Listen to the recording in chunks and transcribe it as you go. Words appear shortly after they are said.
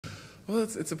Well,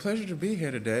 it's a pleasure to be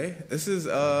here today. This is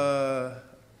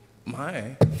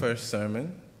my first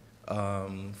sermon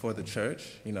for the church.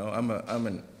 You know, I'm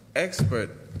an expert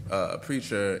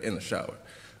preacher in the shower.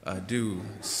 I do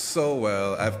so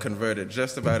well. I've converted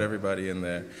just about everybody in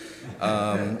there.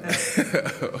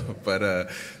 But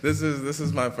this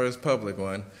is my first public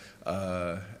one.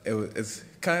 It's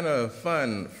kind of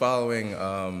fun following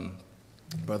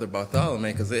Brother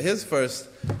Bartholomew, because his first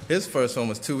one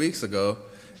was 2 weeks ago,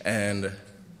 and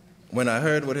when I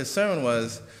heard what his sermon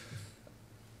was,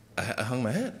 I hung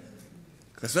my head.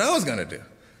 That's what I was gonna do.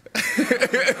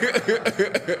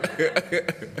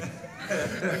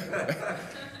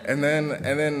 And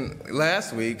then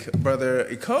last week, Brother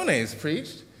Ikones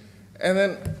preached, and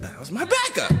then that was my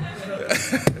backup.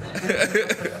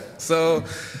 So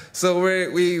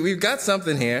we've got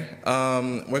something here.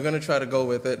 We're gonna try to go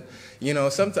with it. You know,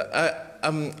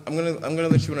 I'm gonna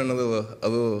let you in on a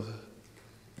little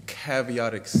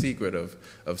caveatic secret of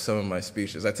some of my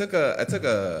speeches. I took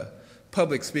a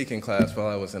public speaking class while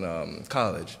I was in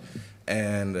college,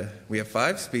 and we have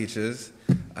 5 speeches.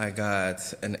 I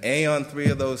got an A on 3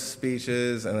 of those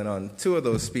speeches, and then on 2 of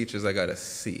those speeches I got a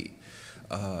C.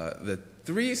 The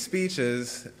 3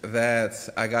 speeches that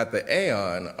I got the A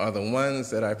on are the ones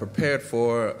that I prepared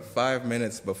for 5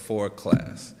 minutes before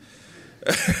class.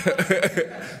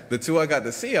 The 2 I got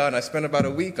the C on, I spent about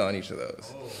a week on each of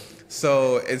those.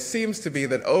 So it seems to be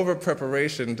that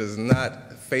over-preparation does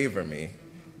not favor me,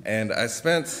 and I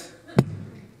spent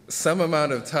some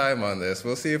amount of time on this.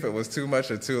 We'll see if it was too much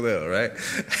or too little, right?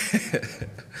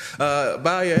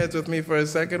 Bow your heads with me for a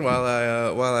second while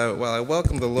I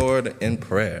welcome the Lord in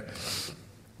prayer.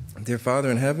 Dear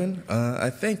Father in heaven, I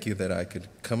thank you that I could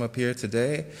come up here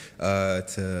today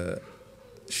to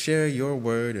share your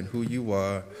word and who you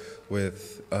are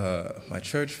with my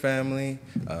church family,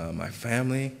 my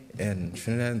family in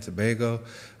Trinidad and Tobago,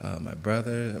 my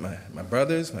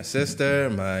brothers, my sister,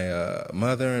 my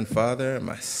mother and father,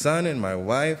 my son and my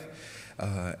wife,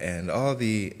 and all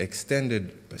the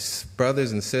extended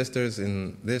brothers and sisters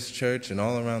in this church and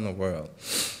all around the world.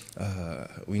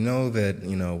 We know that,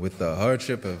 you know, with the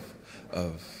hardship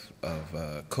of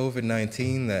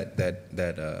COVID-19,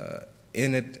 that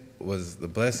in it was the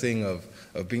blessing of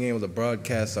being able to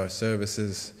broadcast our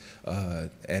services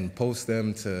and post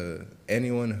them to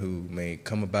anyone who may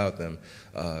come about them,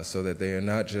 so that they are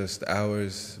not just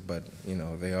ours, but, you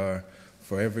know, they are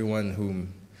for everyone who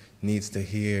needs to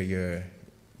hear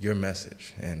your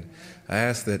message. And I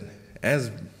ask that, as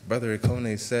Brother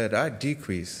Ikones said, I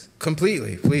decrease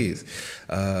completely, please,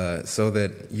 so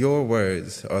that your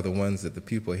words are the ones that the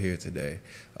people hear today,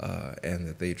 and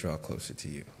that they draw closer to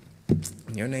you.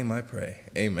 In your name I pray.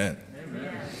 Amen.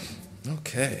 Amen.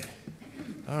 Okay.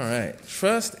 All right.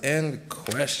 Trust and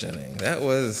questioning. That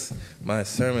was my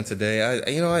sermon today. I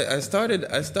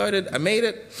made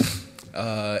it.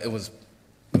 It was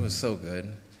so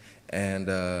good. And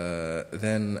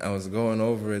then I was going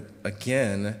over it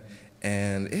again,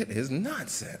 and it is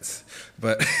nonsense.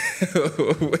 But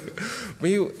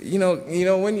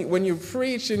when you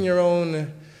preach in your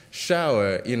own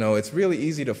shower, you know, it's really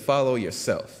easy to follow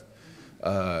yourself.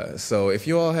 So if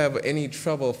you all have any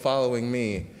trouble following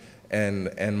me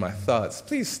and my thoughts,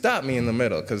 please stop me in the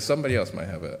middle, because somebody else might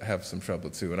have some trouble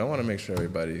too. And I want to make sure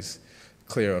everybody's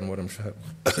clear on what I'm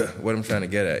trying to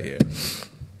get at here.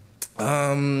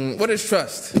 What is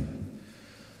trust?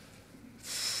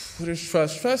 What is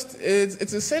trust? Trust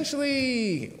it's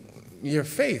essentially your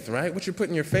faith, right? What you're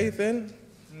putting your faith in,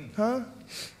 huh?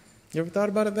 You ever thought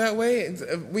about it that way?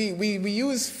 We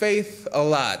use faith a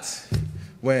lot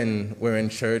when we're in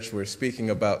church. We're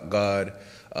speaking about God.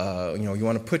 You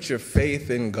want to put your faith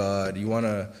in God. You want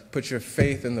to put your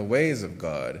faith in the ways of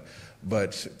God.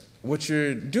 But what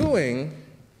you're doing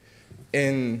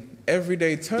in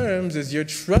everyday terms is you're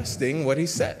trusting what he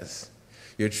says.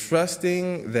 You're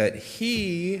trusting that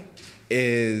he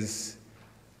is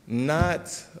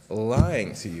not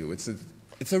lying to you. It's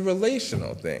a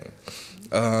relational thing.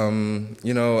 I'm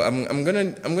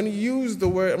gonna use the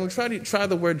word. I'm gonna try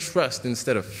the word trust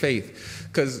instead of faith,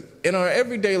 because in our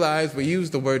everyday lives we use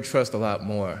the word trust a lot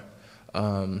more.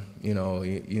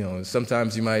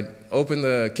 Sometimes you might open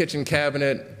the kitchen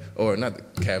cabinet, or not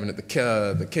the cabinet,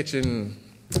 the kitchen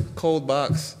cold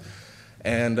box,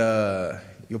 and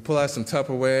you'll pull out some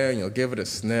Tupperware and you'll give it a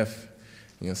sniff.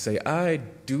 And you'll say, "I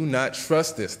do not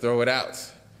trust this. Throw it out."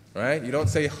 Right? You don't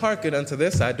say, "Hearken unto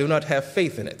this. I do not have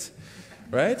faith in it."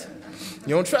 Right?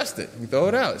 You don't trust it. You throw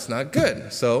it out. It's not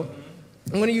good. So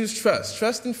I'm going to use trust.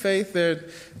 Trust and faith, they're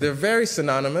very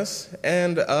synonymous,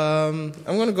 and I'm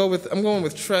going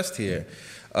with trust here.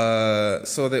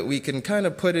 so that we can kind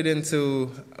of put it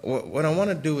into, what I want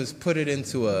to do is put it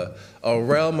into a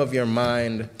realm of your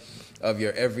mind, of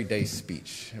your everyday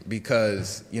speech.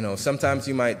 Because, sometimes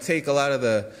you might take a lot of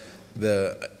the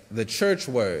church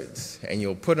words and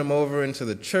you'll put them over into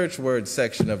the church word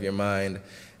section of your mind,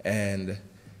 and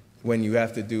when you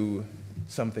have to do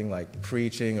something like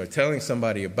preaching or telling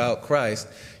somebody about Christ,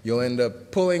 you'll end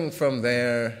up pulling from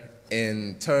there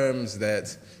in terms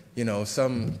that,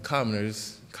 some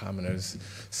commoners,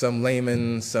 some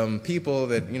laymen, some people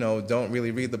that, don't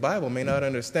really read the Bible may not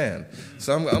understand.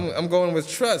 So I'm going with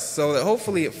trust, so that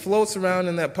hopefully it floats around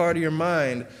in that part of your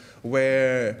mind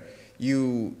where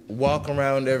you walk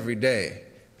around every day,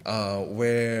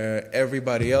 where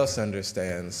everybody else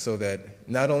understands, so that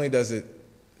not only does it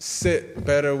sit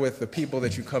better with the people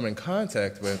that you come in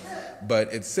contact with,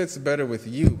 but it sits better with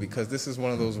you, because this is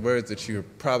one of those words that you're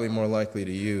probably more likely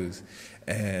to use,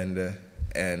 and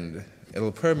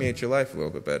it'll permeate your life a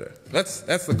little bit better. That's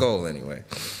the goal anyway.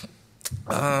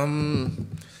 Like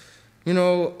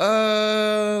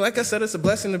I said, it's a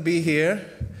blessing to be here.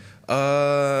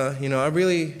 I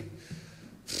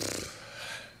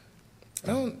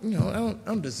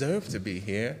don't deserve to be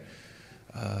here,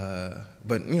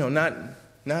 but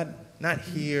not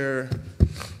here,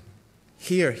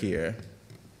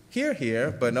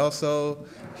 but also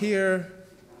here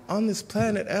on this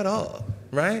planet at all,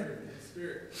 right?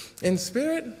 In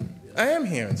spirit, I am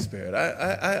here in spirit.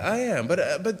 I am, but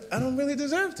I don't really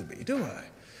deserve to be, do I?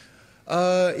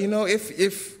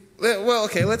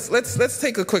 Let's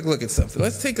take a quick look at something.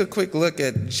 Let's take a quick look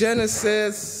at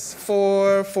Genesis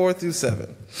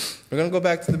 4:4-7. We're going to go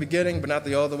back to the beginning, but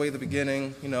not all the way to the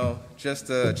beginning. Just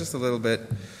a little bit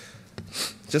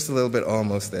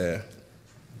almost there.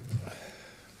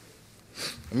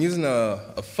 I'm using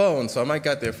a phone, so I might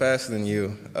got there faster than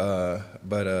you,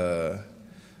 but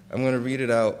I'm going to read it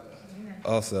out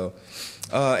also.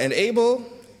 And Abel,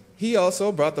 he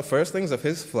also brought the firstlings of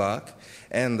his flock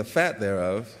and the fat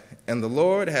thereof, and the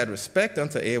Lord had respect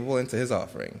unto Abel and to his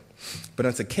offering. But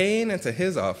unto Cain and to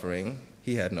his offering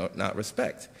he had not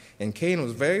respect. And Cain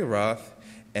was very wroth,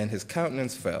 and his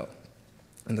countenance fell.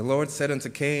 And the Lord said unto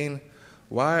Cain,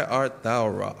 Why art thou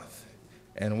wroth?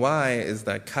 And why is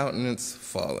thy countenance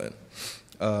fallen?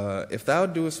 If thou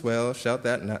doest well, shalt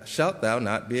thou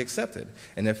not be accepted?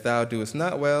 And if thou doest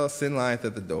not well, sin lieth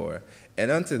at the door.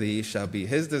 And unto thee shall be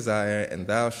his desire, and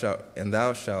thou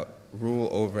shalt rule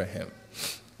over him.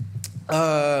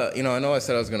 I know I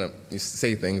said I was going to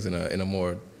say things in a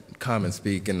more common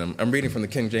speak, and I'm reading from the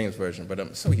King James Version, but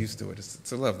I'm so used to it.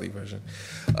 It's a lovely version.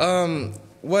 And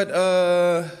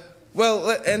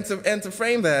to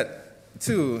frame that,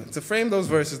 too, to frame those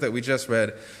verses that we just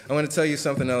read, I want to tell you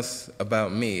something else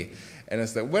about me. And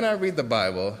it's that when I read the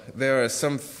Bible, there are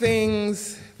some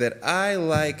things that I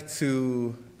like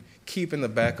to keep in the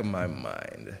back of my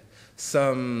mind.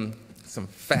 Some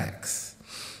facts.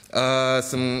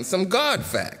 Some God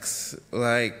facts.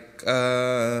 Like,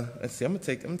 let's see, I'm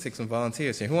gonna take some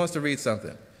volunteers here. Who wants to read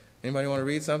something? Anybody want to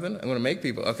read something? I'm gonna make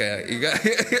people. Okay, you got.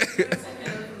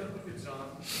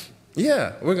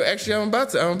 Yeah, I'm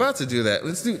about to do that.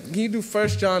 Can you do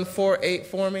 1 John 4:8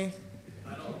 for me?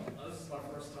 I don't. This is my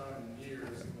first time in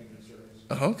years coming to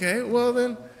church. Okay, well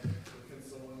then.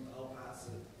 I'll pass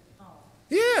it.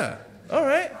 Yeah. All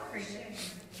right.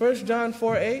 1 John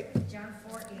 4:8. John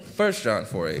 4:8. 1 John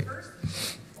 4:8.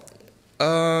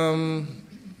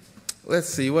 Let's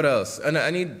see, what else?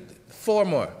 I need 4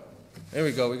 more. There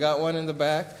we go. We got one in the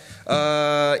back.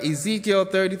 Ezekiel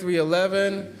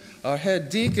 33:11. Our head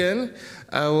deacon,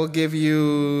 I will give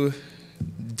you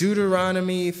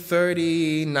Deuteronomy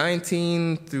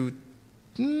 30:19 through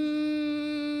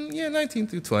 19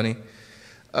 through 20. Do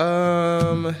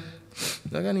I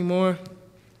got any more?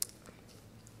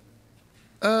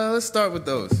 Let's start with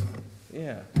those.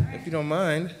 Yeah, if you don't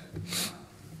mind.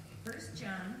 1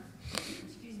 John,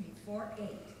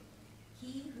 4:8.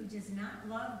 He who does not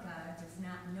love God does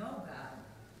not know God,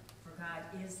 for God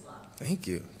is love. Thank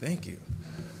you.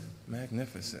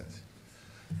 Magnificent.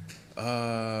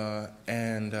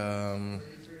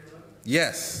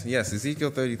 Yes,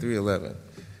 Ezekiel 33:11.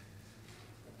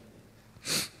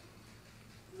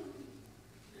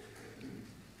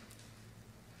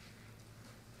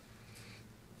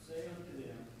 Say unto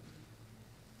them,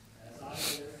 As I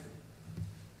live,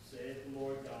 saith the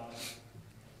Lord God,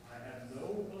 I have no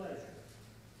pleasure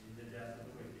in the death of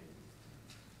the wicked,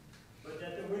 but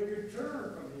that the wicked turn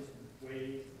from his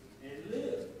ways and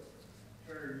live.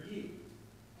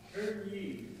 Turn ye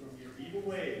from your evil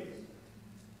ways,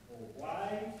 or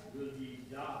why will ye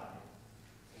die,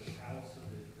 O house of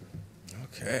Israel?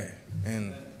 Okay,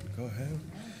 and go ahead.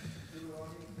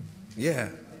 Yeah.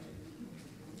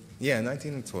 Yeah,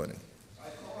 19 and 20. I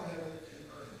call heaven and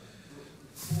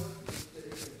earth, record this day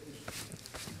of history.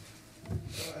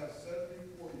 What I have set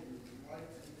before you, life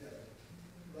and death,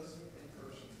 blessing and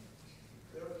cursing.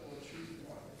 Therefore choose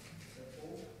life, that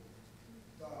both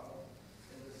thou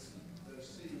and the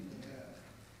seed may have.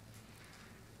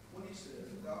 When he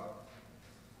said, thou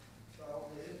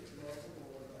mayest love the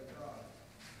Lord thy God,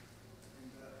 and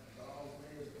that thou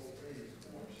mayest obey his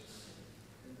voice,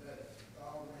 and that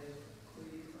thou mayest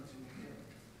cleave unto him,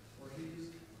 for he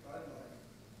is thy life,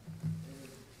 and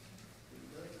the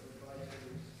length of thy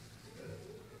days, that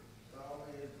thou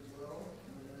mayest dwell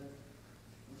in the land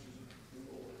which is the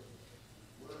Lord's,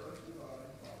 whereunto thy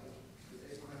fathers, to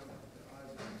Abraham, to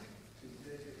Isaac, to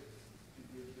Jacob, to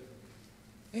give them.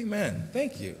 Amen.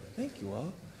 Thank you. Thank you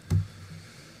all.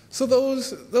 So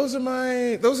those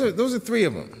are three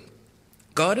of them.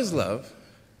 God is love.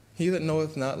 He that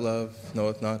knoweth not love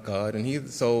knoweth not God. And in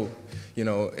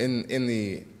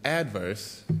the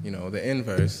adverse, the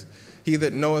inverse, he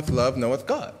that knoweth love knoweth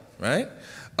God, right?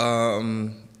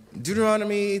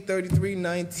 Deuteronomy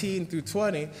 33:19 through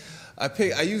 20.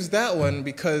 I use that one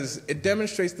because it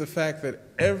demonstrates the fact that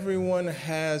everyone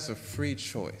has a free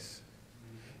choice.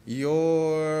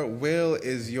 Your will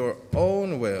is your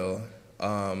own will,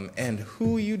 and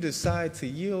who you decide to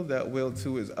yield that will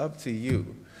to is up to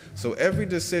you. So every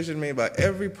decision made by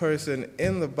every person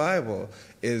in the Bible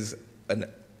is an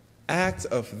act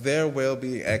of their will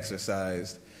being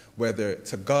exercised, whether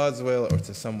to God's will or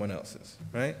to someone else's,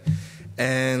 right?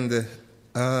 And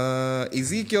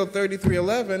Ezekiel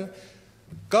 33:11,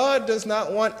 God does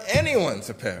not want anyone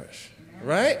to perish,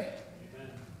 right?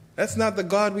 That's not the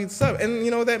God we serve. And,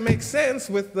 that makes sense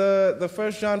with the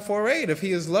 1 John 4:8. If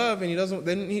he is love and he doesn't,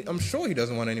 I'm sure he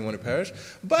doesn't want anyone to perish.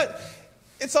 But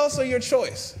it's also your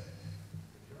choice.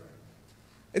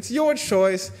 It's your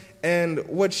choice, and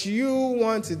what you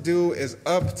want to do is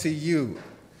up to you.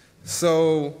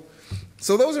 So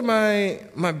those are my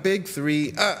big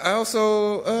three. I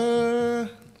also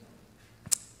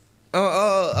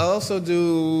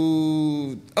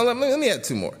do. Let me add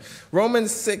two more.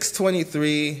 Romans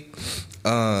 6:23.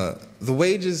 The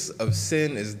wages of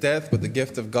sin is death, but the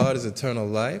gift of God is eternal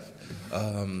life.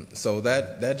 So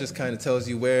that just kind of tells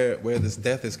you where this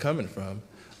death is coming from,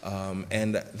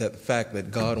 and the fact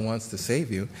that God wants to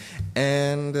save you.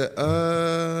 And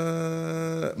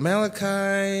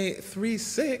Malachi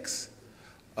 3:6.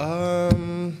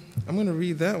 I'm going to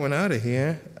read that one out of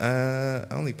here. I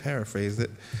only paraphrased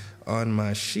it on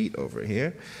my sheet over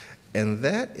here. And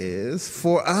that is,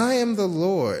 "For I am the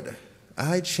Lord,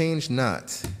 I change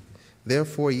not.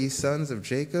 Therefore ye sons of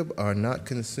Jacob are not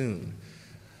consumed."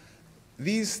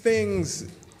 These things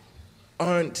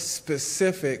aren't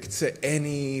specific to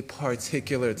any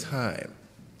particular time.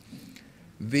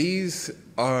 These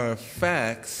are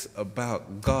facts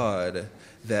about God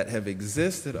that have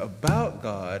existed about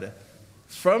God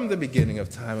from the beginning of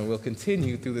time and will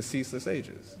continue through the ceaseless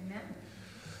ages. Amen.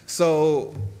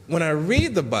 So when I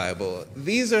read the Bible,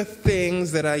 these are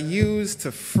things that I use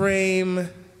to frame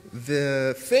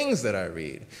the things that I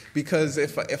read. Because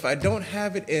if I don't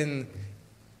have it in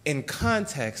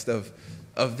context of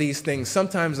these things,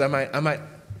 sometimes I might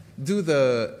do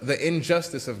the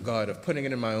injustice of God of putting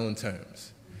it in my own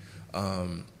terms.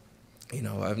 I've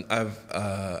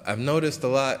noticed a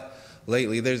lot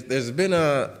lately. There's been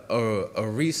a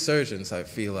resurgence, I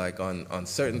feel like, on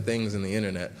certain things in the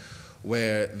internet,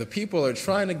 where the people are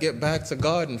trying to get back to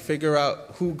God and figure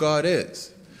out who God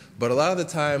is. But a lot of the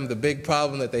time, the big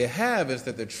problem that they have is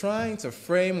that they're trying to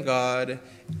frame God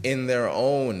in their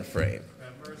own frame.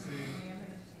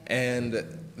 And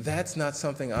that's not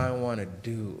something I want to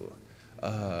do.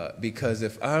 Because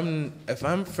if I'm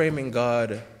framing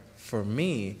God for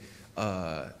me,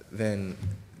 then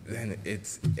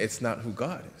it's not who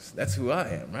God is. That's who I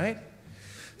am, right?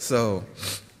 So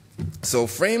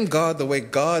frame God the way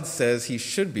God says he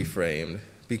should be framed,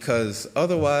 because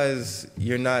otherwise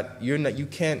you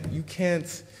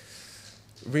can't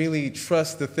really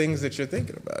trust the things that you're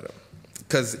thinking about him.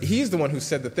 Because he's the one who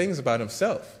said the things about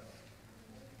himself.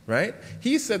 Right?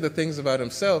 He said the things about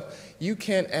himself. You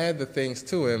can't add the things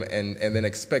to him and then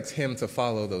expect him to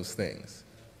follow those things.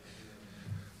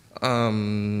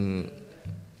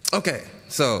 Okay,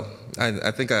 so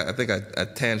I think I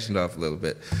tangent off a little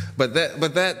bit, but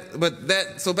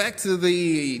so back to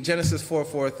the Genesis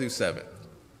 4:4 through 7,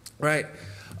 right?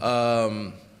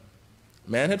 Man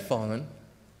had fallen.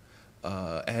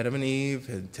 Adam and Eve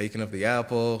had taken up the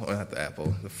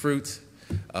fruit.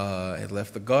 Had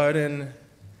left the garden.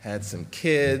 Had some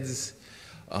kids.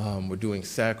 Were doing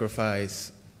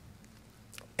sacrifice,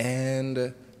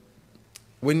 and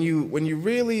when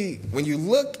you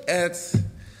look at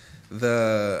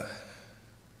the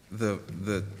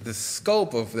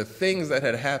scope of the things that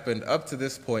had happened up to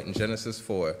this point in Genesis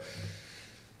 4,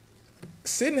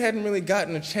 sin hadn't really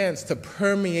gotten a chance to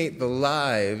permeate the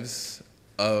lives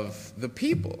of the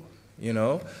people.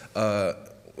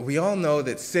 We all know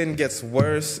that sin gets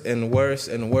worse and worse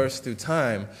and worse through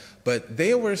time, but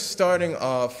they were starting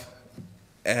off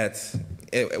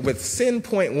with sin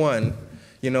point 1.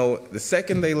 The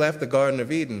second they left the Garden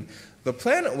of Eden, the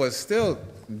planet was still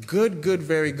good,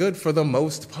 very good for the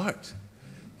most part.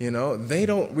 They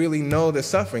don't really know the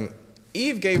suffering.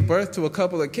 Eve gave birth to a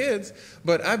couple of kids,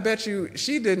 but I bet you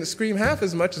she didn't scream half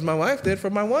as much as my wife did for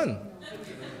my one.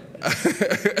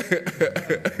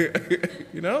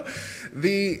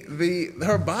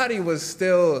 Her body was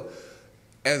still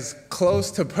as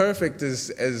close to perfect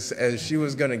as she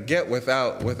was going to get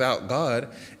without God,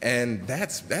 and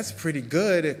that's pretty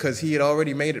good because he had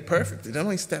already made it perfect. It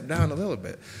only stepped down a little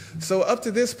bit. So up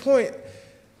to this point,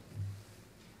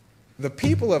 the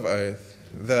people of earth,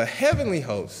 the heavenly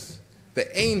hosts,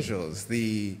 the angels,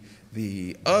 the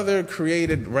other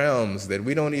created realms that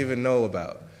we don't even know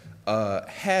about,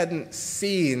 hadn't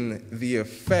seen the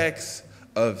effects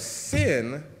of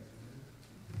sin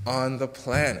on the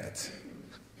planet.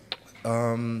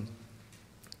 Oh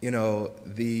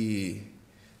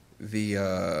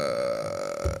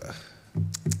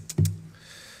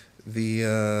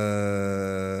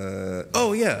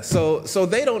yeah, so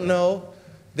they don't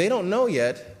know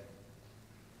yet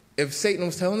if Satan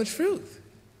was telling the truth.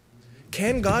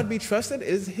 Can God be trusted?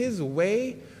 Is his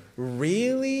way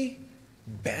really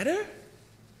better?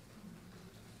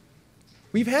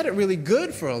 We've had it really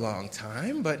good for a long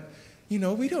time, but we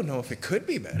don't know if it could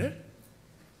be better.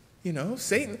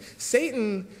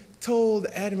 Satan told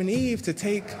Adam and Eve to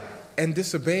take and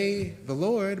disobey the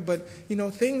Lord, but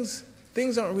things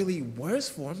aren't really worse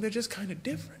for them. They're just kind of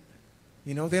different.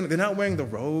 They're not wearing the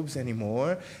robes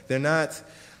anymore. They're not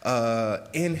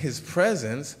in his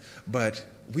presence, but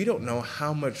we don't know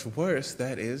how much worse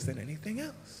that is than anything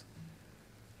else.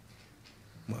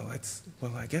 Well,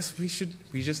 I guess we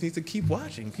just need to keep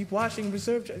watching,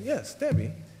 reserve. Yes, Debbie.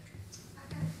 I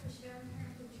got a question. I don't know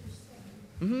what you're saying.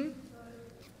 Mm-hmm.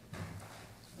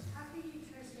 How can you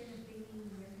trust in a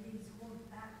being when he's going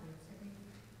backwards?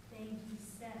 Everything he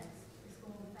says is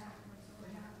going backwards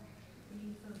or not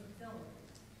being fulfilled.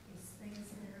 It's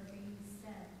things that are being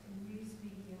said in news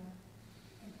media,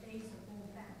 and things are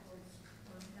going backwards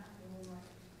or not going right.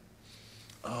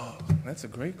 Oh, that's a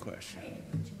great question. I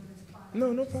hate to put you on the spot.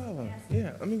 No problem.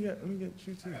 Yeah, let me get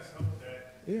you too. I got some of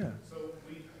that. Yeah. So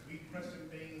we question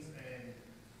things and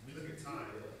we look at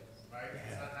time, right?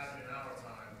 It's not happening in our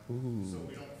time. Ooh. So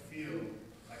we don't feel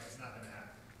like it's not going to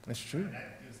happen. That's true. And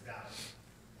that gives doubt.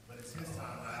 But it's his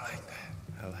time, not our time.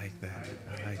 I like that.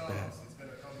 Right? I When like it that. comes, it's going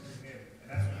to come through him.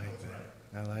 And that's when it goes right.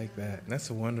 I like that. And that's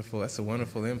a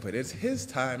wonderful input. It's his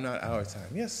time, not our time.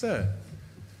 Yes, sir.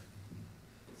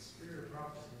 The spirit of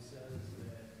prophecy says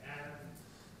that Adam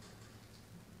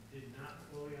did not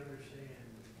fully understand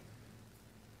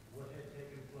what had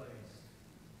taken place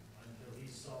until he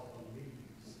saw the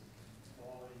leaves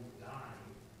falling,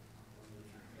 dying on the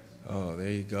trees. Oh,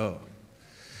 there you go.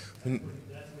 That's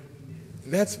what he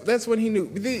knew. That's when he knew.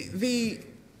 He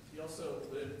also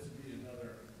lived to be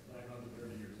another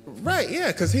 930 years old. Right,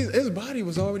 yeah, because his body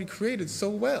was already created so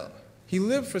well. He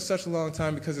lived for such a long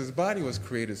time because his body was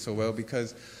created so well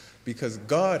because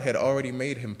God had already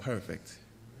made him perfect.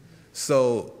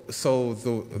 So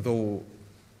the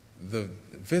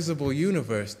visible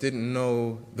universe didn't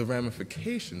know the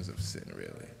ramifications of sin,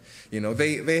 really.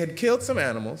 They had killed some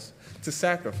animals to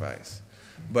sacrifice.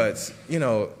 But,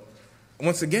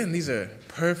 once again, these are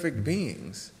perfect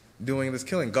beings doing this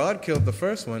killing. God killed the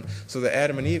first one so that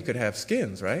Adam and Eve could have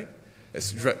skins, right?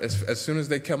 As soon as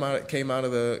they came out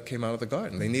of the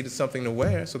garden, they needed something to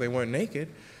wear, so they weren't naked.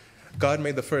 God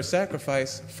made the first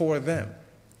sacrifice for them,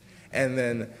 and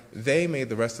then they made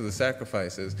the rest of the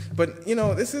sacrifices. But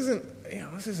this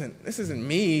isn't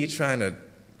me trying to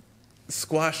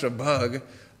squash a bug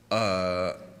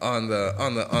on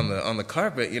the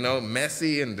carpet,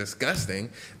 messy and disgusting.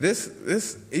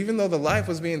 This even though the life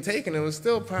was being taken, it was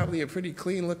still probably a pretty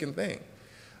clean looking thing.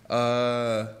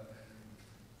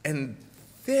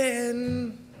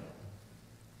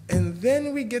 And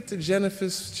then we get to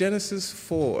Genesis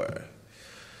 4.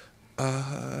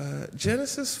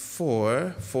 Genesis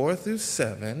 4 through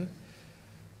 7,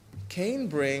 Cain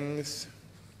brings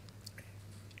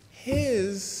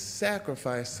his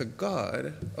sacrifice to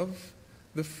God of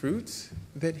the fruits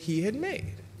that he had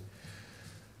made.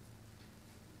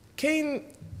 Cain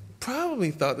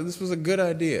probably thought that this was a good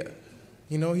idea.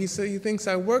 He said he thinks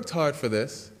I worked hard for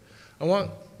this. I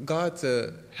want God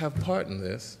to have part in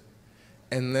this.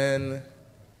 And then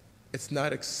it's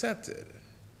not accepted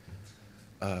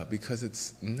because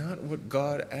it's not what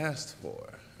God asked for.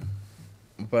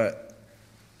 But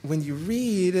when you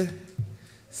read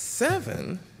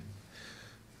 7,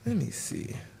 let me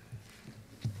see.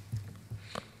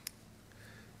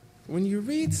 When you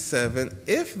read 7,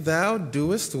 if thou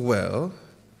doest well,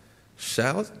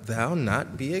 shalt thou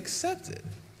not be accepted.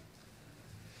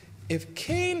 If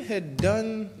Cain had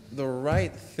done the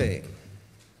right thing,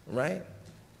 right,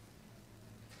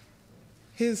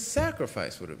 his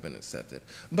sacrifice would have been accepted.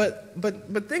 But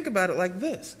think about it like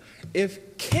this.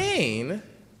 If Cain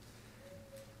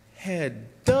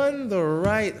had done the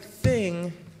right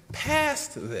thing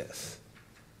past this,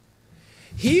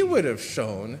 he would have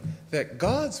shown that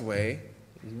God's way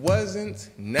wasn't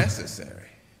necessary.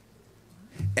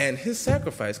 And his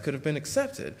sacrifice could have been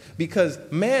accepted because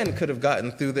man could have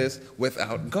gotten through this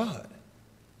without God.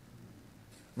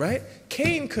 Right?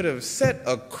 Cain could have set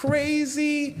a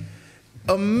crazy,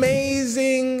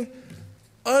 amazing,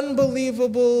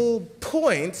 unbelievable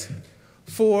point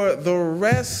for the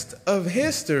rest of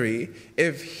history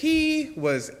if he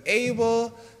was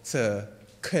able to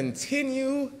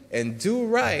continue and do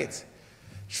right,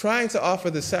 trying to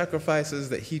offer the sacrifices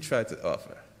that he tried to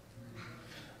offer.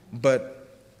 But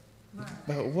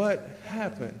what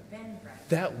happened?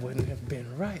 That wouldn't have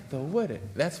been right, though, would it?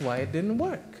 That's why it didn't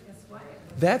work.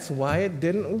 That's why it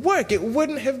didn't work. It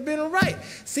wouldn't have been right.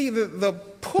 See, the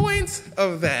point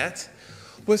of that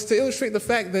was to illustrate the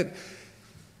fact that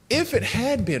if it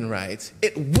had been right,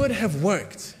 it would have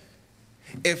worked.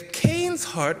 If Cain's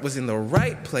heart was in the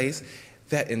right place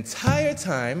that entire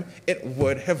time, it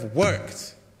would have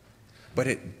worked. But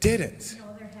it didn't. No,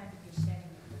 there had to be shedding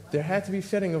of blood. There had to be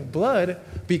shedding of blood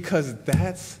because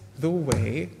that's the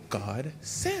way God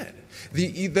said.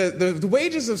 The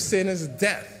wages of sin is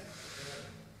death.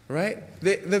 Right?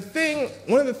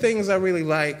 One of the things I really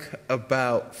like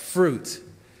about fruit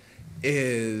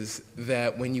is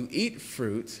that when you eat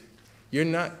fruit, you're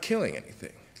not killing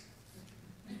anything.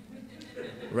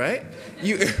 Right?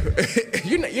 You're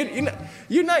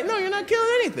not killing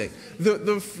anything.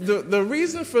 The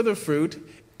reason for the fruit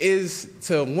is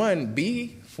to, one,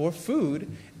 be for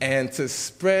food and to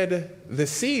spread the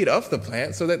seed of the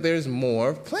plant so that there's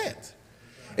more plant.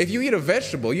 If you eat a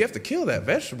vegetable, you have to kill that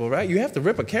vegetable, right? You have to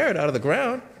rip a carrot out of the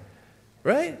ground,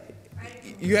 right?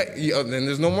 Then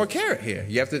there's no more carrot here.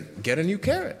 You have to get a new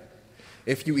carrot.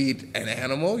 If you eat an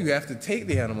animal, you have to take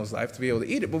the animal's life to be able to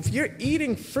eat it. But if you're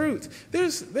eating fruit,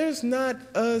 there's not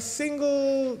a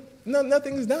single,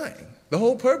 nothing's dying. The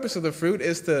whole purpose of the fruit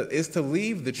is to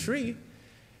leave the tree.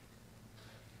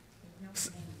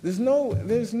 There's no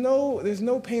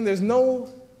pain, there's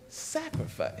no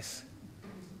sacrifice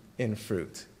in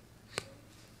fruit.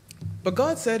 But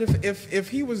God said if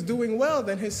he was doing well,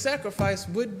 then his sacrifice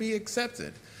would be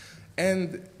accepted.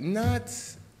 And not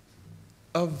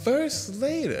a verse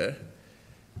later,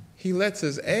 he lets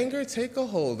his anger take a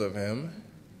hold of him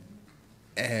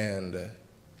and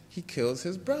he kills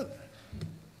his brother.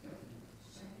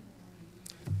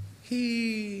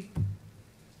 He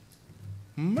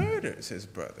murders his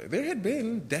brother. There had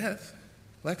been death.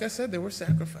 Like I said, there were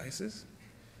sacrifices.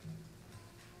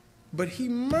 But he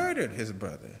murdered his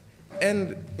brother.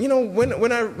 And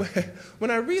when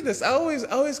I read this, I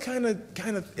always kind of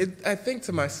I think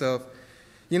to myself,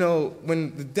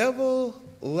 when the devil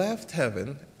left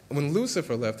heaven, when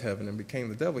Lucifer left heaven and became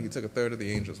the devil, he took a third of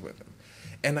the angels with him.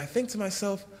 And I think to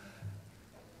myself,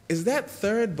 is that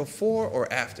third before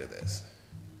or after this?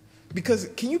 Because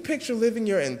can you picture living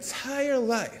your entire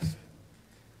life,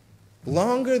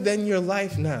 longer than your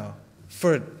life now,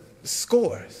 for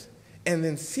scores, and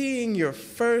then seeing your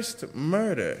first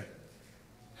murder?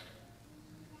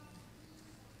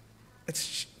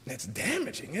 It's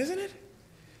damaging, isn't it?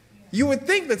 You would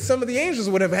think that some of the angels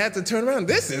would have had to turn around.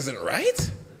 This isn't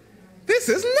right. This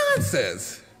is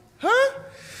nonsense. Huh?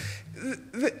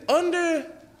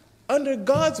 Under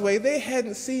God's way, they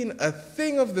hadn't seen a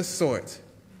thing of the sort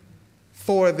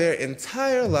for their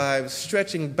entire lives,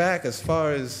 stretching back as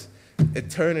far as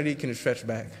eternity can stretch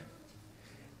back.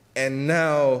 And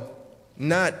now,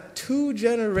 not 2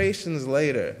 generations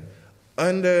later,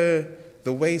 under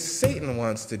the way Satan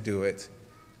wants to do it,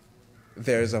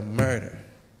 there's a murder.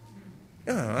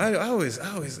 I always,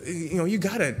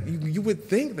 you would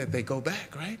think that they go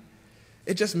back, right?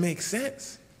 It just makes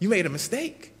sense. You made a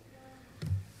mistake.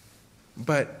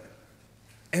 But,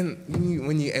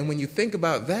 when you think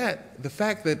about that, the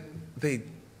fact that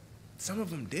some of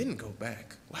them didn't go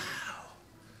back, wow,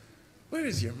 where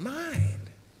is your mind?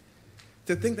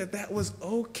 to think that that was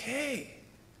okay.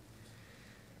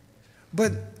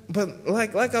 But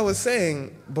like I was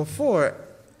saying before,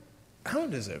 I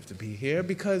don't deserve to be here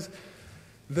because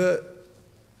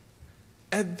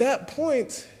at that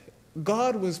point,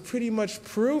 God was pretty much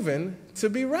proven to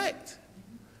be right.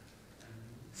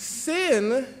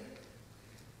 Sin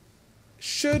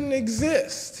shouldn't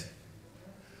exist.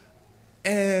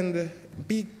 And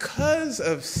because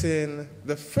of sin,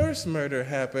 the first murder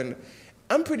happened.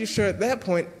 I'm pretty sure at that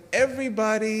point,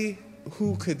 everybody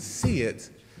who could see it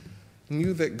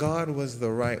knew that God was the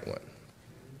right one.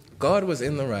 God was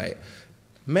in the right.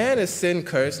 Man is sin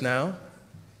cursed now,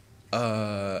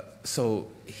 so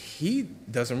he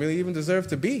doesn't really even deserve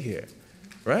to be here,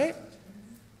 right?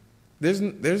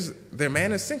 Their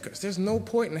man is sin cursed. There's no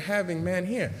point in having man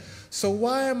here. So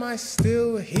why am I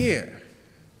still here?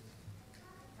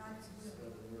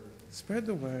 Spread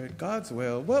the word, God's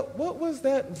will. What was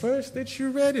that verse that you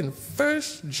read in 1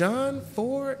 John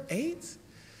 4:8?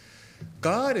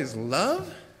 God is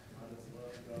love.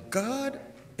 God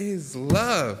is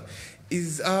love.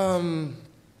 Ezekiel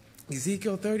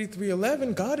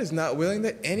 33:11, God is not willing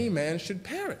that any man should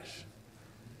perish.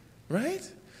 Right?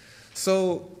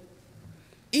 So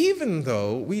even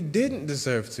though we didn't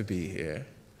deserve to be here,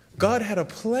 God had a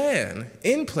plan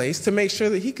in place to make sure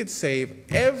that he could save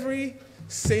every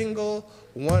single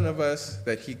one of us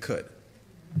that he could.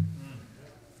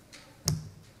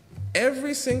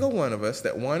 Every single one of us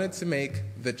that wanted to make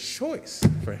the choice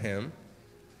for him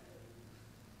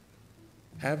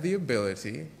have the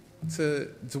ability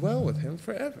to dwell with him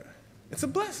forever. It's a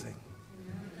blessing.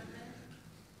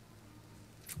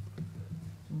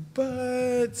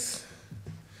 But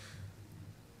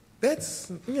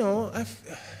that's,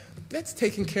 that's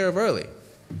taken care of early.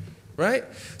 Right?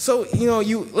 So, let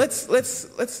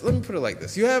me put it like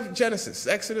this. You have Genesis,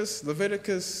 Exodus,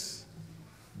 Leviticus,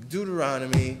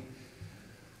 Deuteronomy,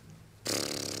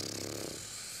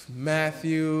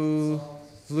 Matthew,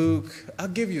 Luke. I'll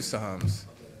give you Psalms.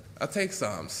 I'll take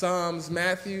Psalms. Psalms,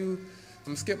 Matthew, I'm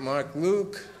going to skip Mark,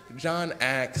 Luke, John,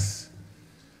 Acts.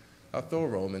 I'll throw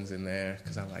Romans in there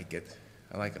because I like it.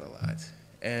 I like it a lot.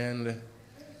 And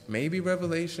maybe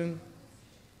Revelation,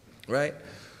 right?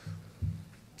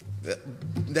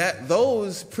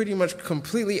 Those pretty much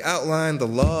completely outline the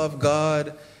law of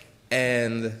God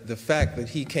and the fact that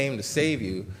he came to save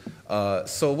you.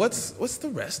 So what's the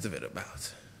rest of it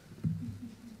about?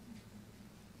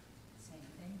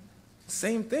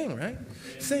 Same thing, right?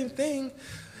 Same thing.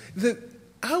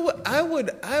 I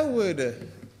would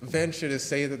venture to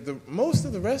say that most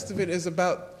of the rest of it is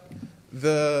about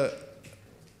the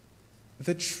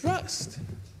trust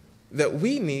that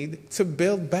we need to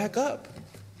build back up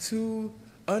to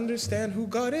understand who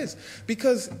God is.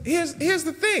 Because here's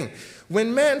the thing.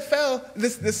 When man fell,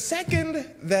 the second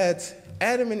that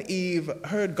Adam and Eve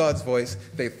heard God's voice,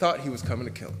 they thought he was coming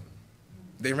to kill them.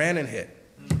 They ran and hid,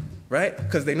 right?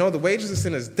 Because they know the wages of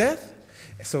sin is death.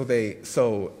 So they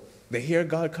hear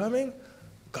God coming.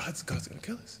 God's going to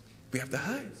kill us. We have to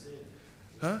hide.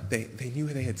 Huh? They knew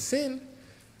they had sinned,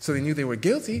 so they knew they were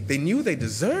guilty. They knew they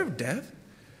deserved death.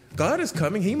 God is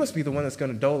coming. He must be the one that's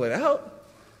going to dole it out.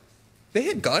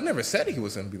 God never said he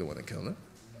was going to be the one that killed them.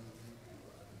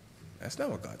 That's not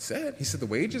what God said. He said the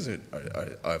wages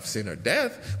of sin are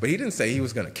death, but he didn't say he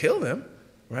was going to kill them,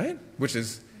 right? Which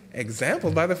is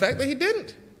exampled by the fact that he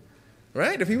didn't,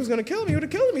 right? If he was going to kill him, he would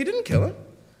have killed him. He didn't kill him.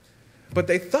 But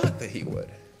they thought that he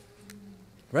would,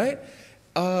 right?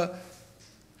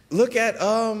 Look at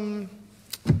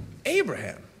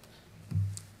Abraham.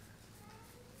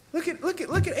 Look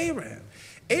at Abraham.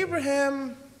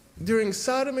 Abraham, during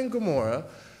Sodom and Gomorrah,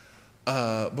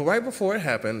 but right before it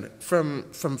happened, from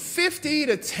 50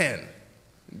 to 10,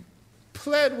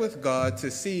 pled with God to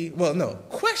see,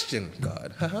 questioned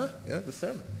God. Yeah, the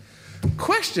sermon.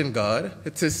 Questioned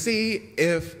God to see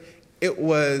if it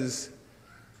was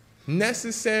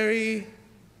necessary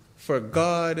for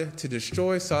God to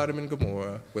destroy Sodom and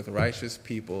Gomorrah with righteous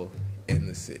people in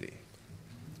the city.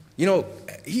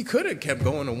 He could have kept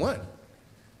going to 1.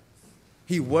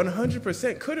 He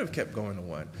 100% could have kept going to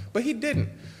 1, but he didn't.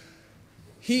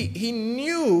 He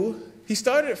knew, he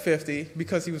started at 50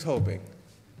 because he was hoping,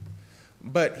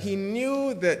 but he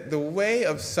knew that the way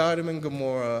of Sodom and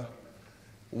Gomorrah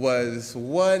was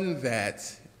one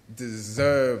that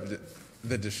deserved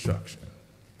the destruction.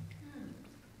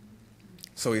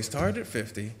 So he started at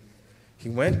 50, he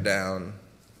went down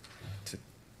to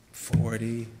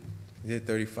 40, he did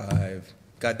 35,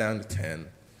 got down to 10.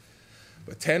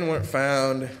 But 10 weren't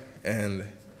found, and,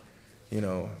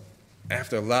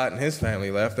 after Lot and his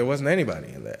family left, there wasn't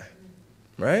anybody in there,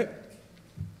 right?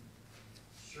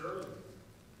 Surely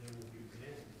there will be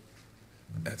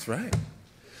That's right.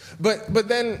 But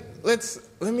then let's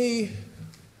look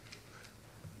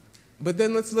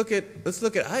at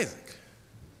Isaac.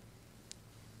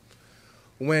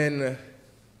 When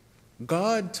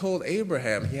God told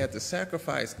Abraham he had to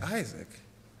sacrifice Isaac,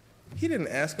 he didn't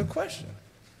ask a question.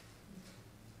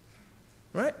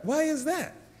 Right? Why is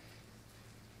that?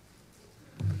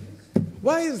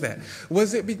 Why is that?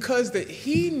 Was it because that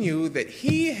he knew that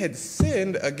he had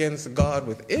sinned against God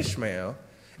with Ishmael,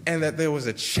 and that there was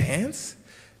a chance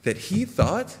that he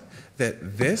thought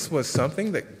that this was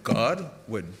something that God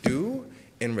would do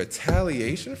in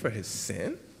retaliation for his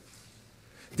sin?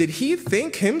 Did he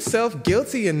think himself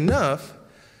guilty enough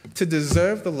to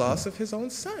deserve the loss of his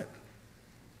own son?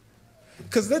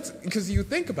 Because you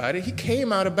think about it, he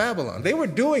came out of Babylon. They were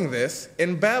doing this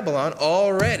in Babylon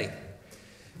already.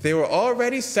 They were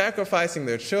already sacrificing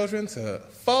their children to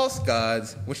false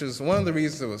gods, which is one of the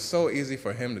reasons it was so easy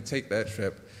for him to take that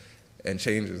trip and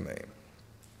change his name.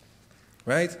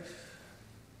 Right?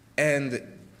 And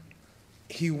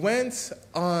he went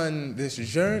on this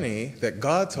journey that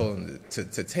God told him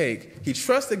to take. He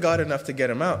trusted God enough to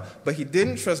get him out, but he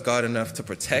didn't trust God enough to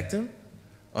protect him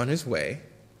on his way.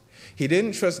 He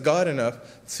didn't trust God enough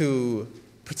to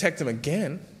protect him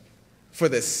again for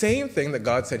the same thing that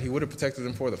God said he would have protected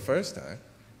him for the first time.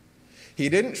 He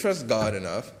didn't trust God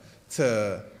enough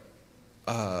to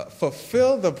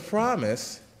fulfill the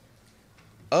promise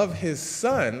of his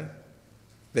son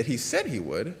that he said he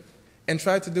would, and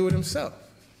tried to do it himself.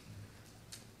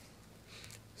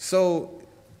 So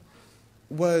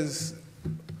was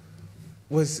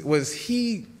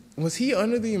he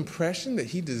under the impression that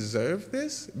he deserved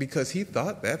this because he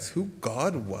thought that's who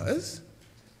God was?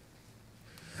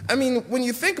 I mean, when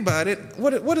you think about it,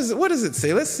 what does it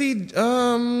say? Let's see.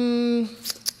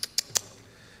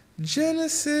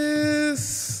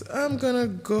 Genesis, I'm going to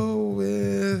go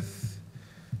with,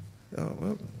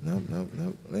 no.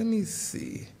 Let me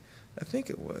see. I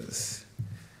think it was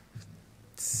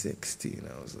 16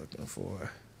 I was looking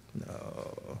for.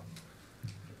 No.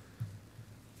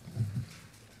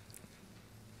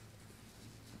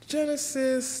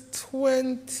 Genesis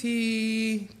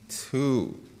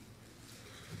 22.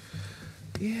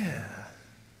 Yeah.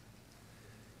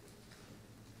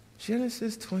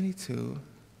 Genesis 22.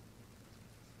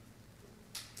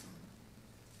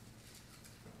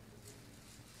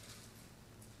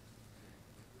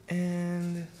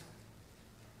 And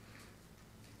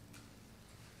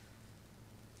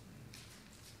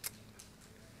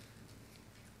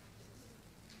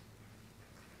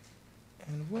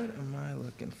what am I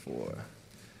looking for?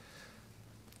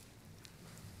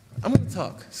 I'm going to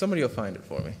talk. Somebody will find it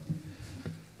for me.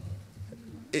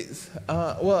 There's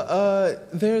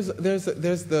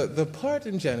the part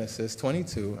in Genesis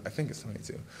 22, I think it's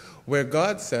 22, where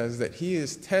God says that he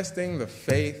is testing the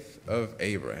faith of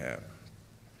Abraham.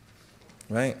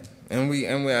 Right? And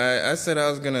I said I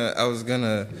was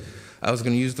gonna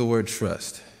use the word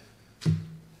trust.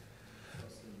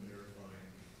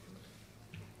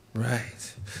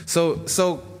 Right. So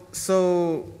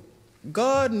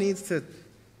God needs to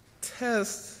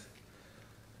test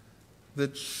the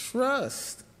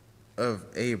trust of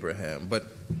Abraham, but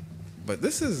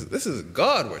this is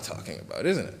God we're talking about,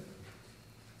 isn't it?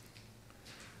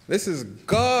 This is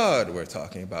God we're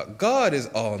talking about. God is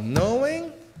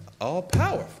all-knowing,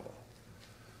 all-powerful.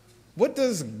 What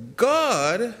does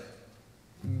God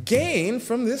gain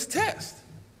from this test?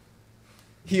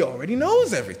 He already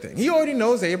knows everything. He already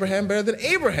knows Abraham better than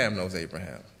Abraham knows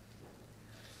Abraham.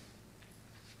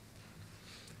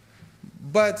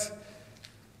 But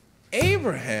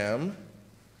Abraham,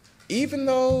 even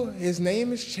though his name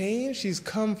has changed, he's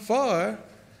come far,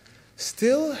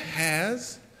 still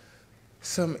has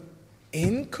some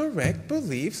incorrect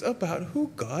beliefs about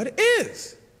who God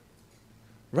is.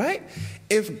 Right?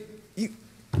 If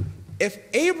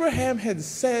Abraham had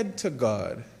said to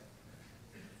God,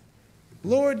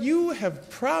 Lord, you have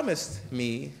promised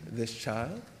me this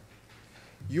child.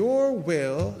 Your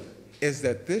will is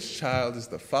that this child is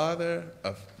the father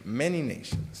of many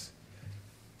nations.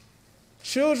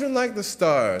 Children like the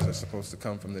stars are supposed to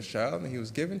come from this child, and he was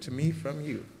given to me from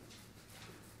you.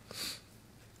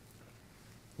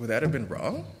 Would that have been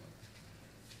wrong?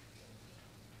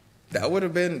 That would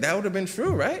have been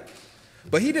true, right?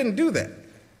 But he didn't do that.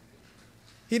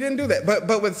 He didn't do that.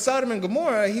 But with Sodom and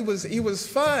Gomorrah, he was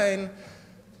fine.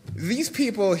 These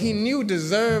people he knew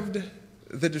deserved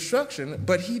the destruction,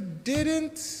 but he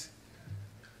didn't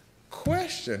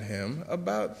question him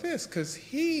about this because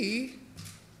he,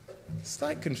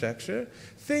 slight conjecture,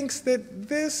 thinks that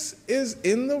this is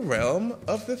in the realm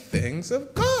of the things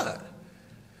of God.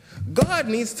 God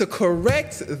needs to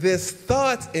correct this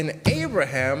thought in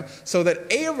Abraham so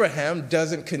that Abraham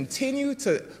doesn't continue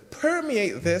to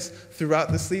permeate this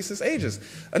throughout the ceaseless ages.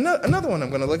 Another one I'm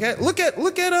going to look at. Look at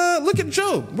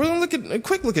Job. We're going to look at a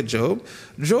quick look at Job.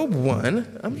 Job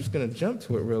 1. I'm just going to jump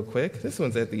to it real quick. This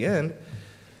one's at the end.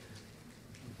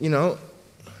 You know,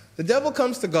 the devil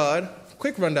comes to God.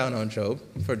 Quick rundown on Job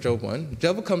for Job 1. The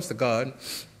devil comes to God,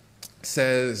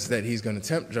 says that he's going to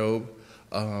tempt Job,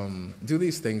 do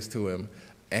these things to him,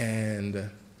 and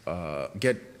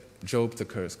get Job to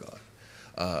curse God.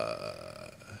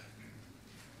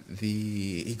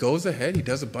 He goes ahead, he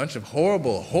does a bunch of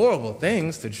horrible, horrible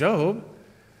things to Job.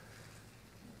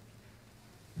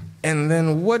 And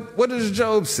then what does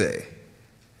Job say?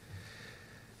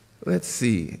 Let's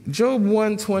see. Job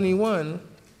 1:21,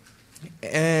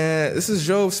 and this is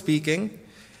Job speaking,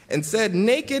 and said,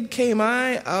 "Naked came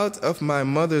I out of my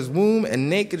mother's womb, and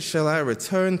naked shall I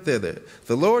return thither.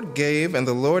 The Lord gave, and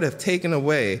the Lord hath taken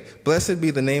away. Blessed be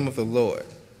the name of the Lord."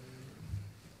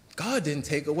 God didn't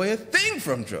take away a thing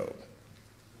from Job.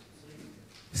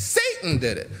 Satan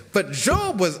did it. But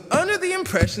Job was under the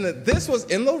impression that this was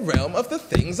in the realm of the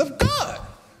things of God.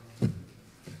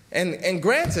 And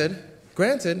granted,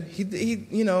 he did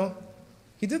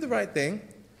the right thing.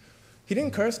 He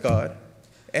didn't curse God.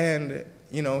 And,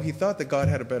 he thought that God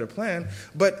had a better plan.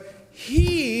 But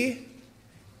he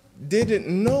didn't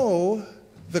know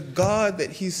the God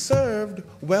that he served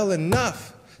well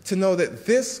enough to know that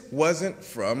this wasn't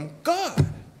from God.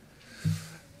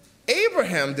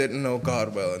 Abraham didn't know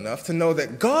God well enough to know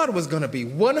that God was going to be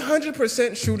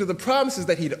 100% true to the promises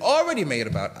that he'd already made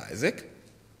about Isaac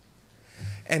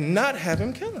and not have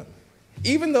him kill him,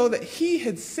 even though that he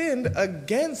had sinned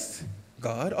against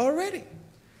God already,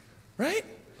 right?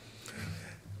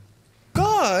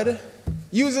 God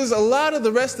uses a lot of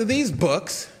the rest of these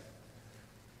books,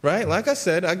 right? Like I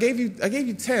said, I gave you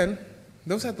 10.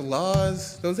 Those had the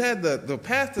laws. Those had the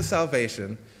path to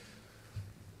salvation.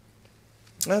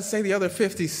 Let's say the other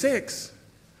 56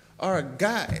 are a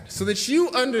guide so that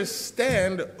you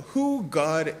understand who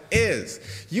God is.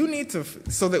 You need to,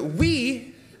 so that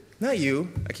we, not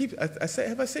you, have I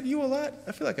said you a lot?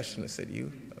 I feel like I shouldn't have said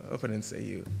you. I hope I didn't say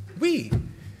you. We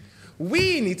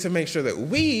need to make sure that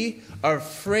we are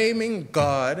framing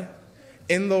God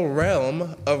in the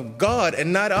realm of God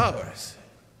and not ours.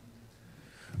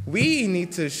 We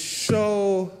need to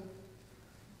show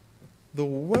the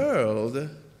world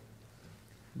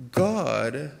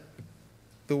God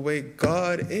the way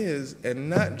God is and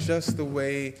not just the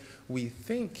way we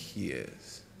think he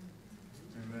is.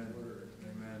 Amen.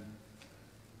 Amen.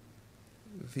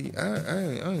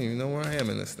 I don't even know where I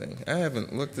am in this thing. I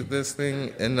haven't looked at this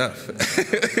thing enough.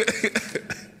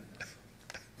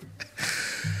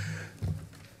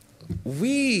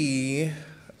 We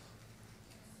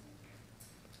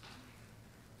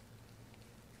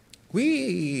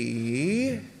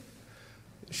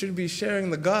should be sharing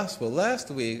the gospel. Last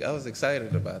week, I was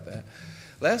excited about that.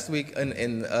 Last week,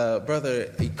 in Brother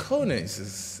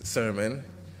Ikones' sermon,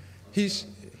 he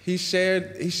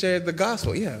shared the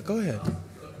gospel. Yeah, go ahead.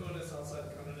 Ikones outside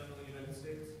the continental United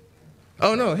States?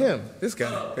 Oh no, him, this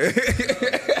guy.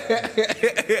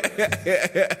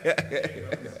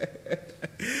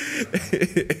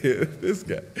 This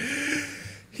guy.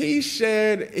 He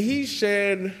shared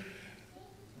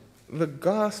the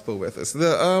gospel with us.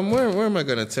 Where am I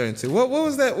going to turn to? What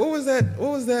was that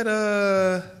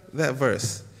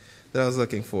verse that I was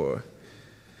looking for?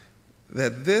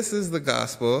 That this is the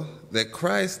gospel, that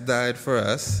Christ died for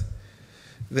us,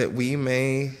 that we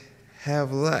may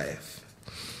have life.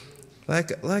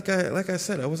 Like I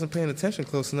said, I wasn't paying attention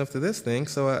close enough to this thing,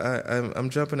 so I'm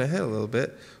jumping ahead a little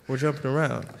bit. We're jumping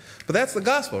around. But that's the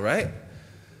gospel, right?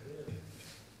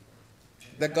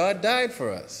 That God died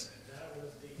for us. That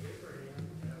was Abraham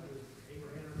and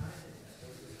Isaac. That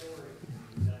was the story.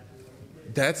 Exactly what he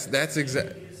did. That's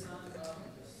exactly. His son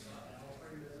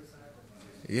offered as a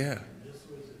sacrifice. Yeah. This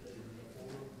was in the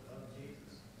form of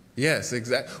Jesus. Yes,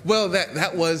 exactly. Well,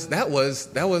 that was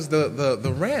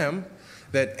the ram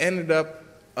that ended up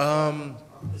The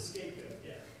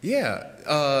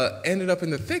scapegoat, ended up in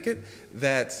the thicket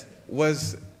that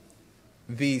was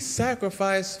the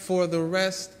sacrifice for the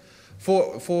rest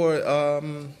for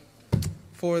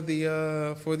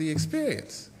the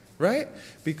experience, right?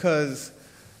 Because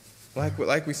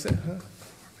like we said, huh?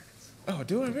 Oh,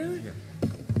 do I really? Are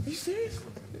you serious?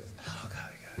 Oh God.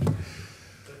 But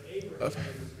Abraham, in the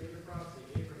spirit of prophecy,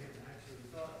 Abraham actually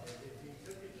thought that if he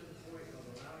took it to the point of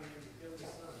allowing him to kill his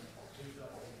son, he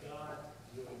thought that God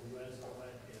would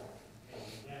resurrect him. And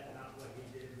is that not what he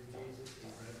did with Jesus? He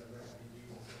resurrected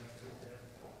Jesus and took death.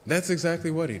 That's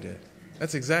exactly what he did.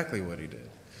 That's exactly what he did.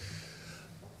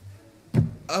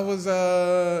 I was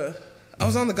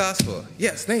on the gospel.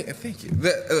 Yes, thank you.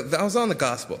 I was on the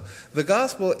gospel. The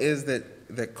gospel is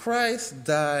that Christ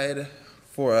died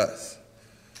for us.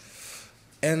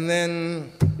 And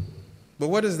then, but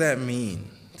what does that mean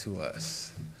to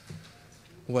us?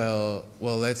 Well,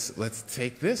 let's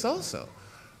take this also.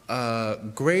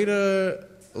 Greater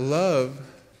love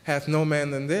hath no man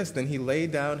than this, than he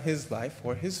laid down his life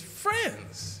for his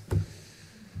friends.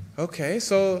 Okay,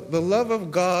 so the love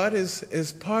of God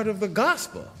is part of the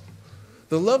gospel.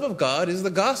 The love of God is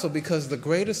the gospel, because the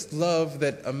greatest love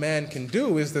that a man can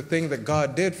do is the thing that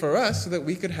God did for us so that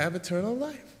we could have eternal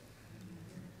life.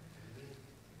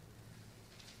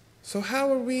 So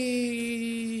how are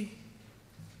we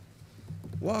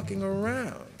walking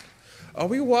around? Are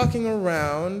we walking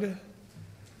around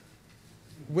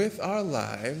with our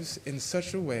lives in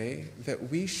such a way that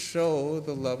we show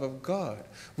the love of God?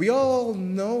 We all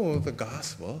know the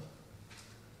gospel,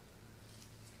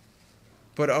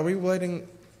 but are we letting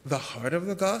the heart of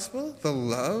the gospel, the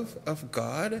love of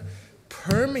God,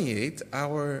 permeate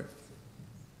our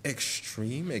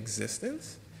extreme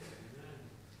existence?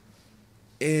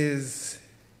 Is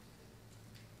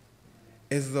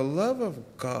the love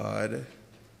of God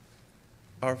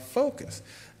our focus?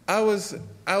 I was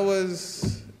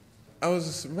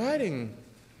writing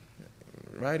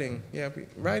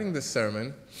this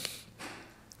sermon.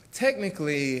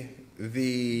 Technically,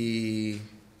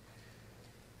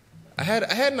 I had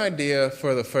an idea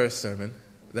for the first sermon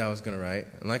that I was going to write,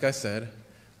 and like I said,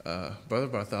 Brother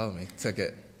Bartholomew took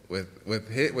it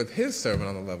with his sermon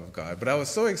on the love of God. But I was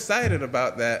so excited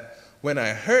about that when I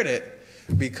heard it,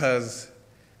 because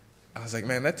I was like,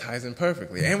 man, that ties in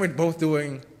perfectly. And we're both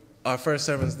doing our first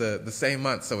sermons the same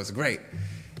month, so it's great.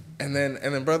 And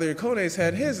then Brother Yacones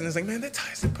had his, and it's like, man, that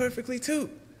ties in perfectly too.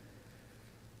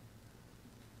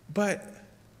 But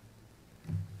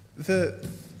the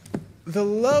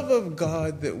love of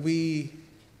God that we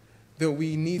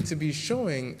need to be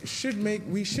showing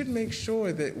we should make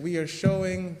sure that we are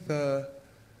showing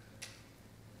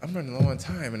I'm running low on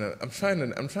time, and I'm trying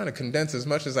to condense as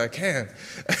much as I can.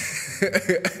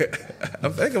 I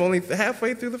think I'm only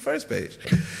halfway through the first page.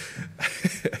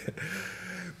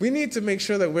 We need to make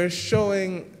sure that we're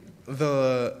showing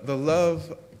the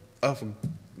love of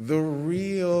the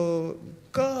real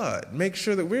God. Make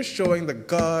sure that we're showing the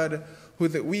God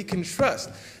that we can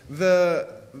trust. Not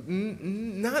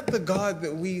the God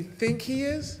that we think he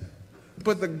is,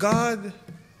 but the God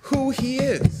who he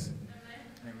is.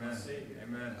 Amen.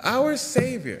 Amen. Our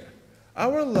Savior,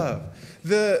 our love.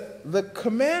 The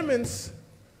commandments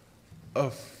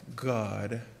of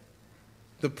God,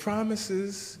 the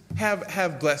promises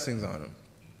have blessings on them.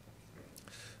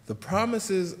 The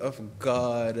promises of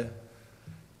God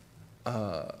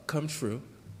come true.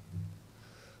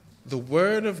 The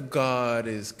word of God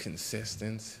is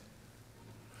consistent.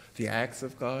 The acts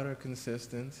of God are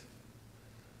consistent.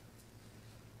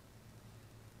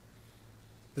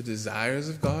 The desires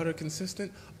of God are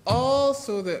consistent. All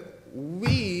so that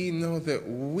we know that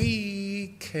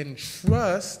we can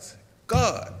trust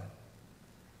God.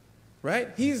 Right?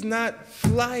 He's not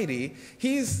flighty.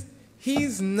 He's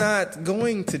not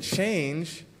going to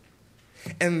change.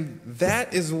 And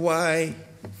that is why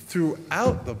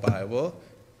throughout the Bible,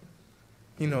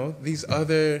 these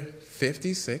other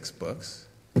 56 books,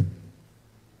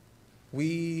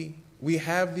 we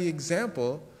have the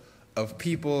example of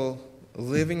people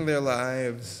living their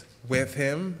lives with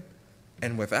him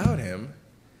and without him,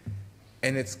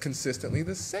 and it's consistently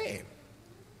the same.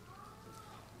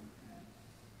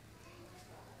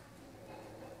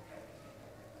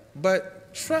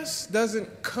 But trust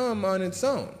doesn't come on its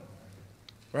own,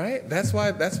 right? That's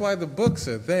why the books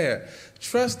are there.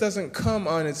 Trust doesn't come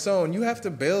on its own. You have to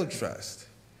build trust.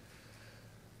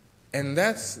 And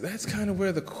that's kind of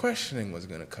where the questioning was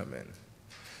going to come in.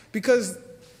 Because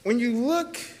when you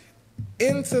look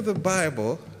into the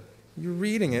Bible, you're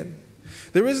reading it,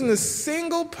 there isn't a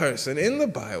single person in the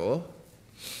Bible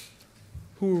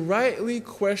who rightly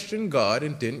questioned God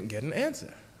and didn't get an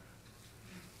answer.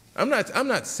 I'm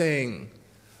not saying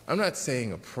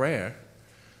a prayer.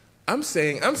 I'm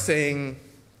saying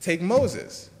take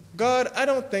Moses. God, I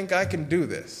don't think I can do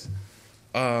this.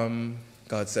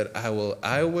 God said, I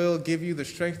will give you the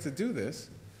strength to do this.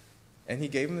 And he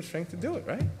gave him the strength to do it,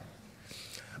 right?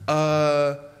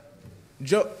 I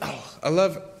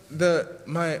love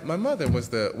my mother was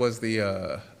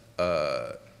the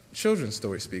children's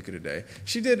story speaker today.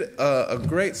 She did a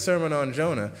great sermon on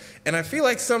Jonah, and I feel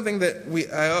like something that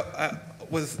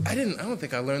I don't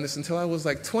think I learned this until I was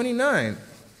like 29.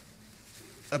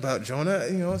 about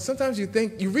Jonah. Sometimes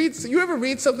you ever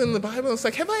read something in the Bible and it's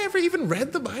like, have I ever even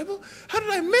read the Bible? How did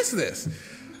I miss this?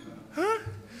 Huh?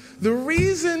 The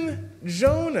reason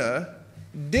Jonah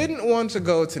didn't want to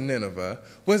go to Nineveh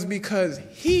was because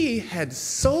he had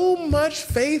so much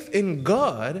faith in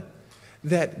God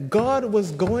that God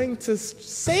was going to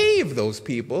save those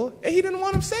people, and he didn't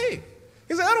want them saved.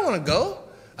 He's like, I don't want to go.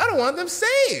 I don't want them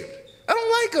saved. I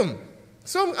don't like them.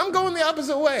 So I'm going the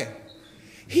opposite way.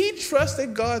 He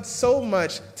trusted God so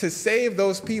much to save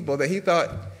those people that he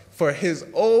thought for his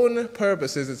own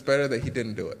purposes it's better that he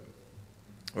didn't do it.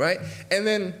 Right? And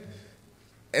then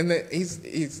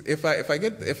if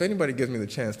anybody gives me the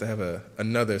chance to have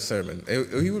another sermon,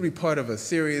 he would be part of a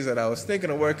series that I was thinking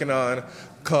of working on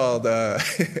called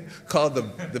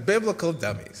the Biblical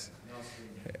Dummies.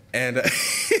 And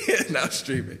now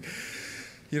streaming.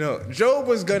 Job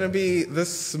was going to be the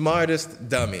smartest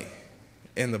dummy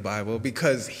in the Bible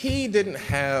because he didn't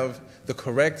have the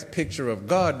correct picture of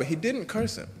God, but he didn't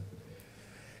curse him.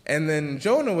 And then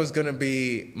Jonah was going to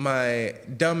be my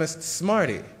dumbest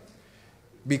smarty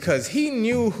because he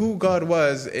knew who God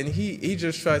was, and he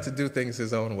just tried to do things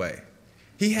his own way.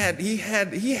 He had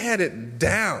it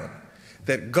down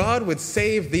that God would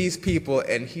save these people,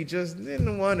 and he just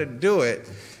didn't want to do it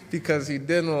because he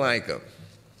didn't like them.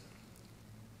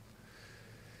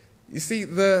 You see,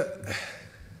 the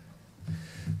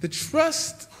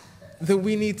trust that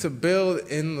we need to build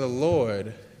in the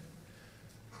Lord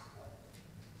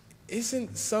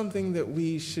isn't something that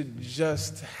we should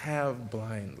just have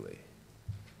blindly.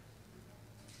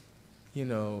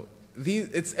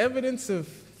 It's evidence of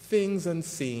things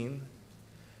unseen,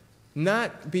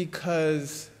 not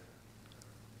because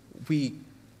we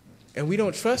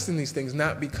don't trust in these things,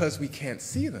 not because we can't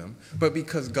see them, but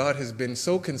because God has been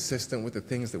so consistent with the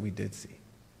things that we did see.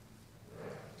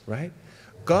 Right?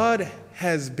 God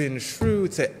has been true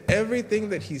to everything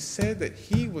that he said that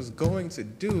he was going to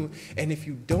do, and if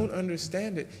you don't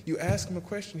understand it, you ask him a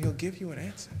question, he'll give you an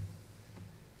answer.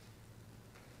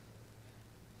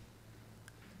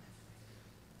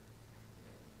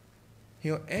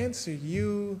 He'll answer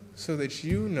you so that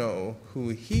you know who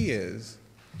he is,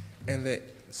 and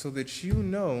so that you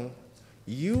know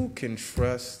you can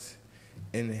trust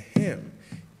in him.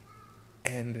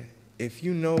 And if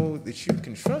you know that you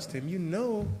can trust him, you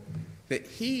know that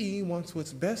he wants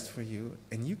what's best for you,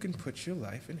 and you can put your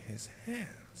life in his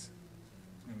hands.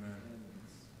 Amen.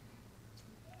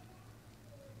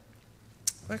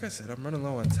 Like I said, I'm running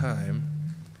low on time,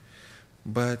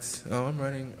 but I'm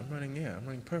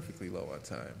running perfectly low on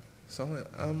time. So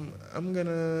I'm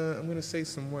gonna say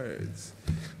some words.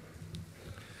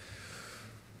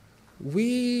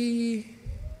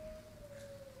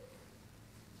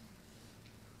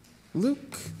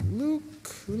 Luke,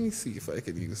 let me see if I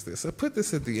could use this. I put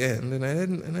this at the end, and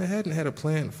I hadn't had a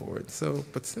plan for it. So,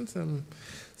 but since I'm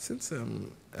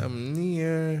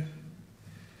near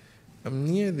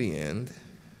the end,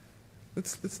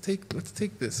 let's take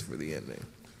this for the ending.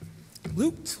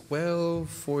 Luke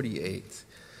 12:48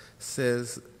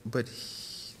 says,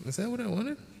 is that what I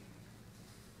wanted?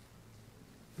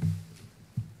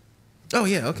 Oh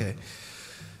yeah, okay.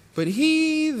 But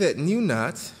he that knew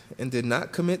not and did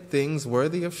not commit things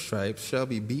worthy of stripes shall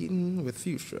be beaten with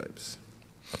few stripes.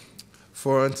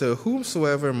 For unto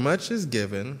whomsoever much is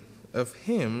given, of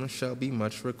him shall be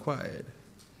much required.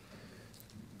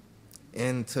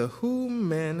 And to whom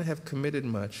men have committed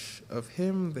much, of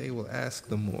him they will ask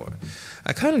the more.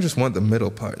 I kind of just want the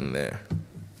middle part in there,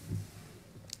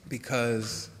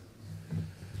 because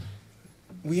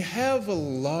we have a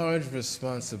large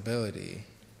responsibility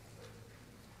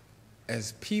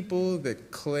as people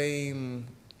that claim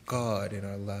God in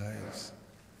our lives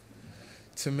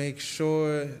to make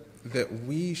sure that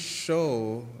we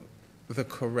show the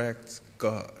correct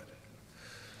God.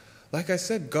 Like I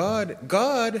said,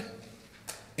 God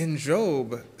in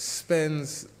Job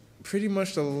spends pretty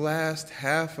much the last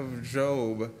half of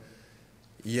Job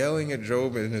yelling at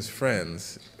Job and his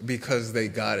friends because they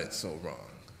got it so wrong.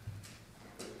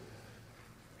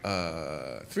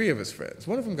 3 of his friends.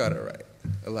 One of them got it right.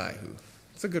 Elihu.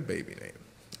 It's a good baby name.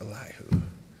 Elihu.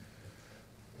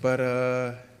 But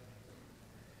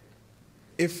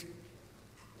if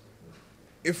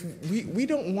we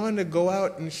don't want to go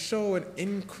out and show an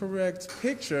incorrect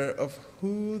picture of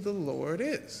who the Lord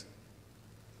is.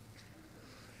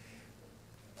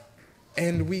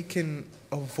 And we can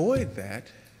avoid that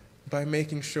by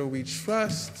making sure we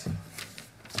trust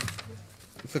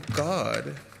the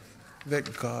God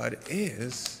that God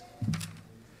is,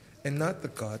 and not the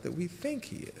God that we think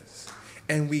he is.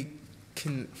 And we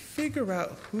can figure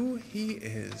out who he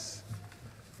is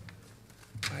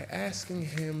by asking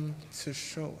him to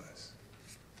show us.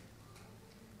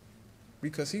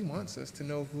 Because he wants us to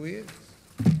know who he is.